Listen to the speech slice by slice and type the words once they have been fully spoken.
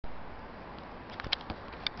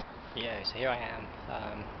So here I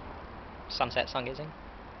am, sunset sungazing,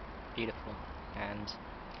 beautiful, and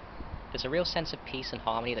there's a real sense of peace and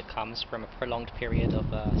harmony that comes from a prolonged period of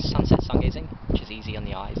sunset sungazing, which is easy on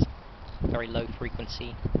the eyes, very low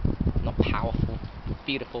frequency, not powerful,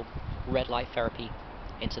 beautiful red light therapy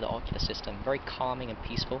into the ocular system, very calming and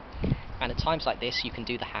peaceful. And at times like this you can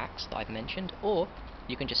do the hacks that I've mentioned, or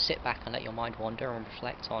you can just sit back and let your mind wander and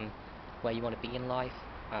reflect on where you want to be in life,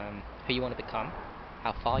 who you want to become,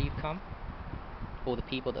 how far you've come, all the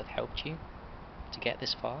people that have helped you to get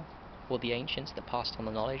this far, all the ancients that passed on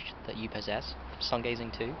the knowledge that you possess, sun gazing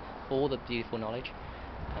too, all the beautiful knowledge,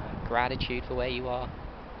 gratitude for where you are,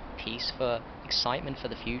 peace for excitement for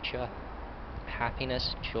the future,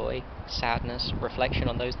 happiness, joy, sadness, reflection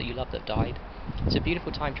on those that you love that died. It's a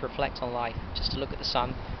beautiful time to reflect on life, just to look at the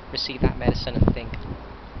sun, receive that medicine and think.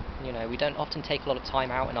 You know, we don't often take a lot of time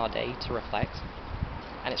out in our day to reflect,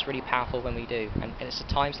 and it's really powerful when we do. And it's at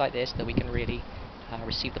times like this that we can really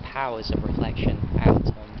receive the powers of reflection,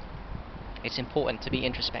 and it's important to be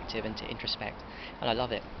introspective and to introspect, and I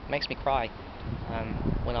love it. It makes me cry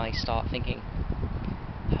when I start thinking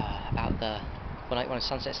about when I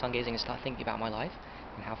sunset sun gazing and start thinking about my life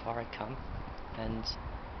and how far I've come and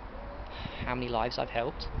how many lives I've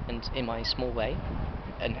helped, and in my small way,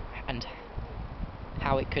 and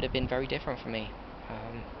how it could have been very different for me,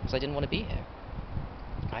 because I didn't want to be here.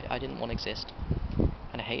 I didn't want to exist,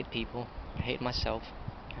 and I hated people, I hated myself,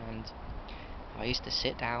 and I used to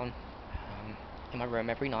sit down in my room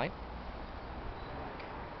every night,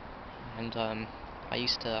 and I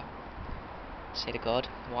used to say to God,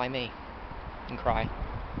 why me? And cry.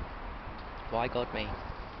 Why God me?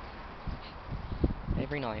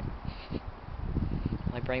 Every night.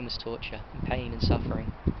 My brain was torture, and pain and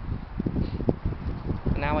suffering.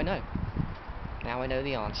 And now I know. Now I know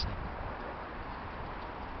the answer.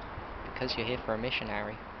 Because you're here for a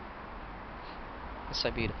missionary. It's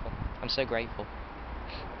so beautiful. I'm so grateful.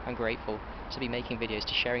 I'm grateful to be making videos,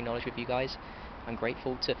 to sharing knowledge with you guys. I'm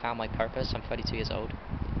grateful to have found my purpose. I'm 32 years old,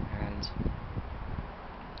 and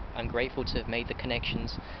I'm grateful to have made the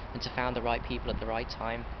connections and to found the right people at the right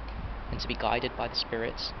time, and to be guided by the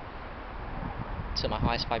spirits to my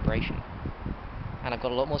highest vibration. And I've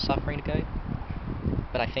got a lot more suffering to go,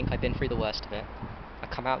 but I think I've been through the worst of it.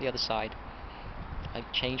 I've come out the other side.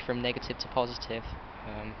 I've changed from negative to positive.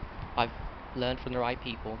 I've learned from the right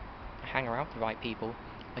people. I hang around with the right people.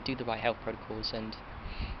 I do the right health protocols, and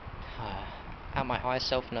and my higher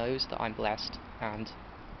self knows that I'm blessed, and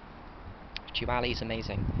duality is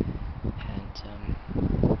amazing.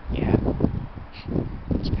 And yeah,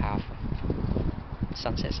 it's powerful.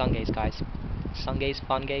 Sunset sun gaze, guys. Sun gaze,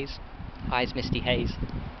 fun gaze, eyes misty haze.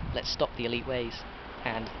 Let's stop the elite ways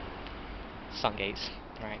and sun gaze.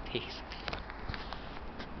 Alright, peace.